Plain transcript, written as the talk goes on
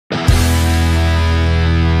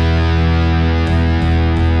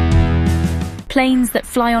planes that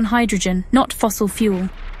fly on hydrogen, not fossil fuel.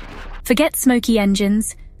 Forget smoky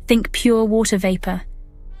engines, think pure water vapor.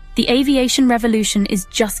 The aviation revolution is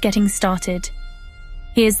just getting started.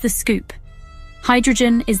 Here's the scoop.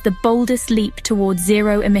 Hydrogen is the boldest leap towards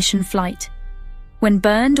zero-emission flight. When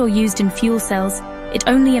burned or used in fuel cells, it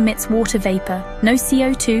only emits water vapor, no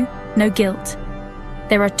CO2, no guilt.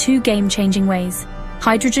 There are two game-changing ways: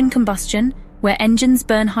 hydrogen combustion, where engines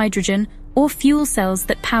burn hydrogen, or fuel cells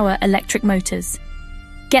that power electric motors.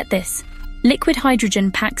 Get this, liquid hydrogen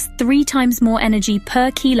packs 3 times more energy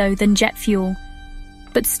per kilo than jet fuel.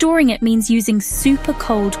 But storing it means using super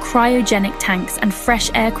cold cryogenic tanks and fresh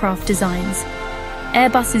aircraft designs.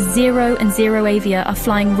 Airbus's Zero and Zero Avia are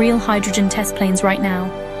flying real hydrogen test planes right now.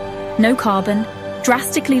 No carbon,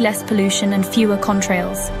 drastically less pollution and fewer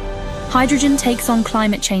contrails. Hydrogen takes on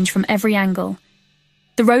climate change from every angle.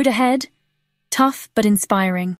 The road ahead? Tough but inspiring.